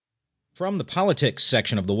From the politics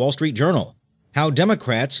section of the Wall Street Journal, How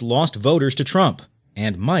Democrats Lost Voters to Trump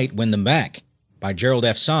and Might Win Them Back, by Gerald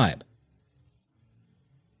F. Seib.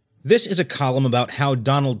 This is a column about how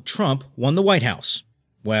Donald Trump won the White House.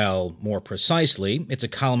 Well, more precisely, it's a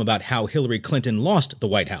column about how Hillary Clinton lost the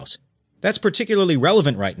White House. That's particularly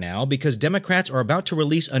relevant right now because Democrats are about to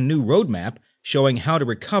release a new roadmap showing how to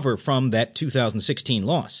recover from that 2016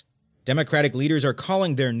 loss. Democratic leaders are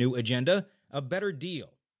calling their new agenda a better deal.